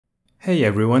Hey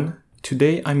everyone!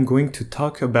 Today I'm going to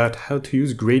talk about how to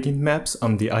use gradient maps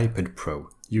on the iPad Pro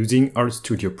using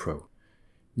RStudio Pro.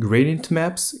 Gradient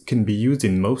maps can be used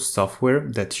in most software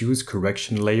that use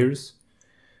correction layers.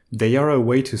 They are a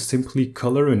way to simply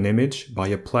color an image by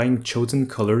applying chosen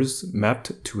colors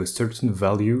mapped to a certain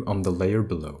value on the layer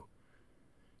below.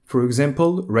 For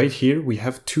example, right here we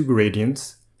have two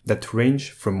gradients that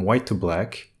range from white to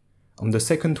black. On the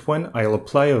second one, I'll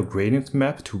apply a gradient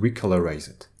map to recolorize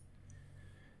it.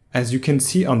 As you can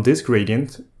see on this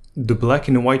gradient, the black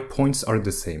and white points are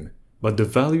the same, but the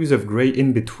values of gray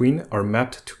in between are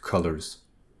mapped to colors,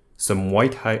 some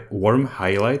warm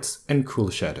highlights and cool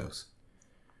shadows.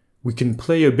 We can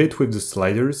play a bit with the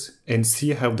sliders and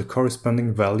see how the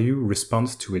corresponding value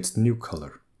responds to its new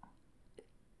color.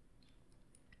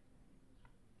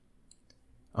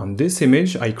 On this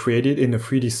image I created in a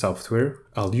 3D software,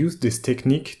 I'll use this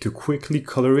technique to quickly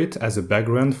color it as a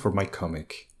background for my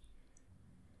comic.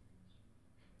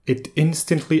 It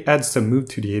instantly adds some mood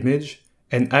to the image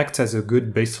and acts as a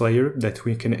good base layer that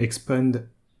we can expand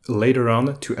later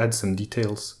on to add some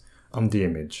details on the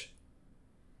image.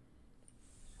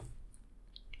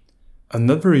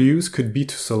 Another use could be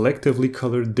to selectively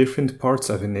color different parts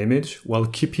of an image while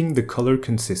keeping the color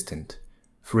consistent.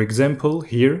 For example,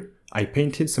 here I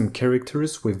painted some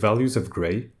characters with values of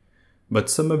gray, but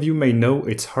some of you may know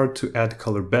it's hard to add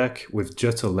color back with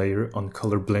just a layer on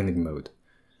color blending mode.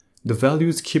 The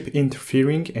values keep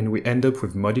interfering and we end up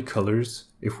with muddy colors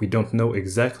if we don't know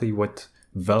exactly what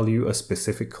value a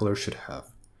specific color should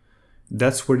have.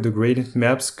 That's where the gradient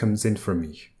maps comes in for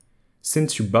me.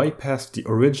 Since you bypass the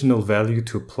original value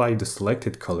to apply the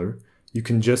selected color, you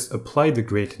can just apply the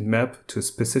gradient map to a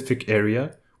specific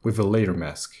area with a layer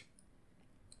mask.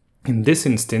 In this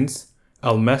instance,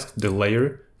 I'll mask the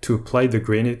layer to apply the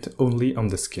gradient only on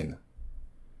the skin.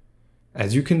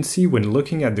 As you can see when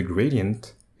looking at the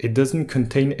gradient, it doesn't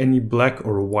contain any black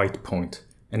or white point,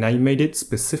 and I made it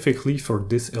specifically for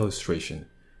this illustration.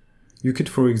 You could,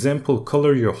 for example,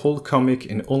 color your whole comic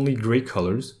in only gray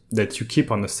colors that you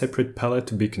keep on a separate palette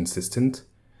to be consistent,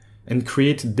 and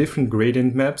create different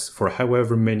gradient maps for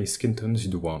however many skin tones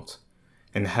you want,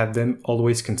 and have them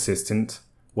always consistent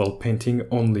while painting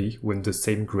only with the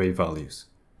same gray values.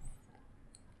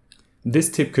 This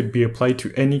tip could be applied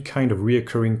to any kind of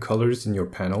reoccurring colors in your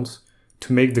panels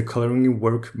to make the coloring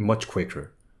work much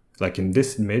quicker. Like in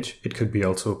this image, it could be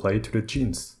also applied to the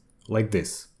jeans, like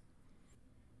this.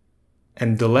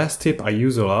 And the last tip I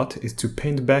use a lot is to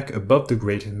paint back above the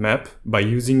gradient map by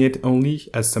using it only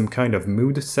as some kind of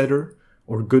mood setter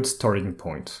or good starting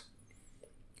point.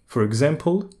 For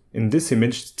example, in this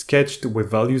image sketched with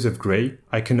values of gray,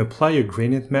 I can apply a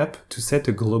gradient map to set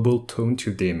a global tone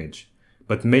to the image.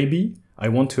 But maybe I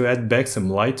want to add back some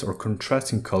light or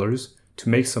contrasting colors to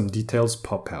make some details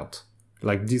pop out,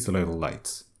 like these little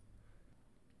lights.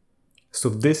 So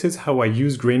this is how I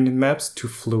use gradient maps to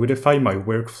fluidify my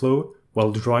workflow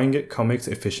while drawing comics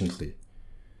efficiently.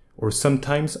 Or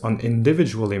sometimes on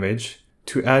individual image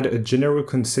to add a general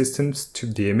consistency to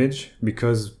the image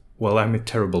because, well, I'm a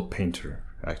terrible painter,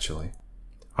 actually.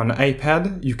 On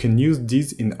iPad, you can use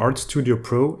these in RStudio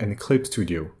Pro and Clip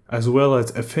Studio, as well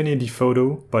as Affinity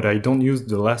Photo, but I don't use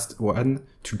the last one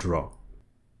to draw.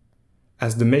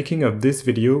 As the making of this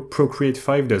video, Procreate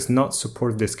 5 does not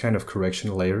support this kind of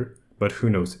correction layer, but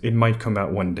who knows, it might come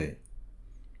out one day.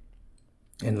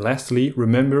 And lastly,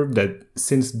 remember that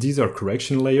since these are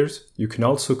correction layers, you can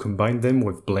also combine them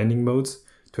with blending modes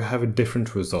to have a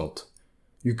different result.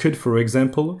 You could, for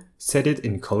example, set it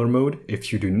in color mode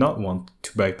if you do not want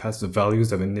to bypass the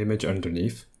values of an image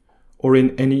underneath, or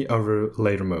in any other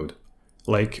layer mode,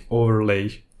 like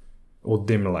overlay or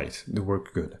dim light, they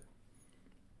work good.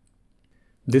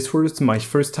 This was my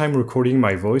first time recording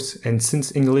my voice, and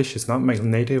since English is not my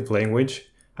native language,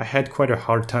 I had quite a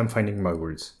hard time finding my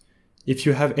words. If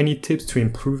you have any tips to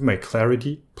improve my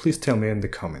clarity, please tell me in the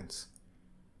comments.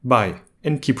 Bye,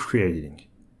 and keep creating.